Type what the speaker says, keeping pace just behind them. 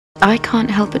I can't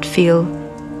help but feel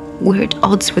we're at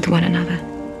odds with one another.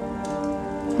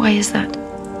 Why is that?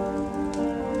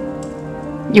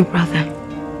 Your brother.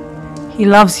 He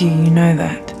loves you, you know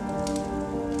that.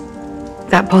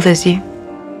 That bothers you?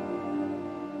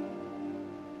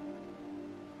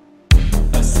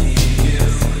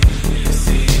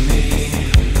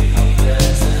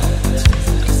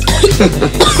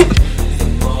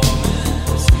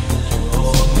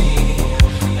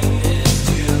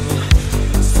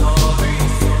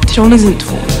 John isn't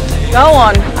torn. Go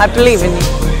on, I believe in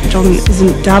you. John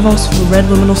isn't Davos or the Red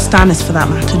Woman or Stannis for that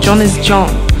matter. John is John.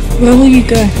 Where will you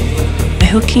go?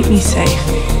 He'll keep me safe.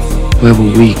 Where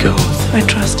will we go? I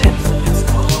trust him.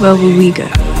 Where will we go?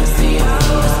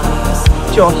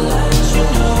 John,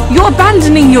 you're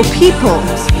abandoning your people.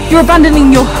 You're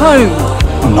abandoning your home.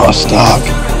 I'm not a Stark.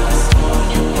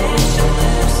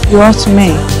 You are to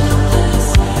me.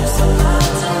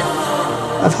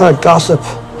 I've heard gossip.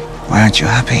 Why aren't you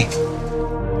happy?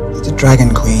 The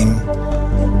Dragon Queen.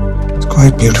 It's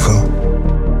quite beautiful.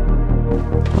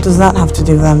 What does that have to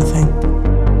do with anything?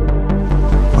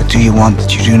 What do you want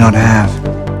that you do not have?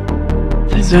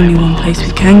 There's only one place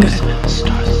we can go.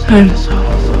 Home.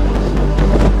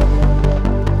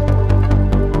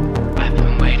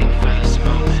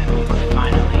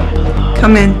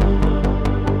 Come in.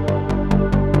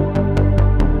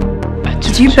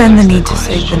 Did you bend the knee to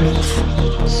save the North?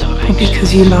 Or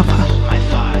because you love her?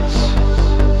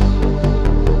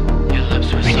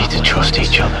 We need to trust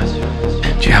each other.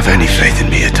 Do you have any faith in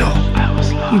me at all?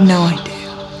 You know I do.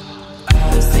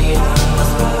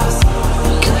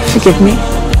 Forgive me.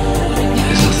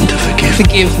 There's nothing to forgive.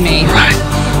 Forgive me. Right.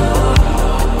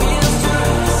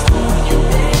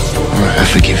 Alright, I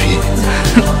forgive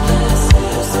you.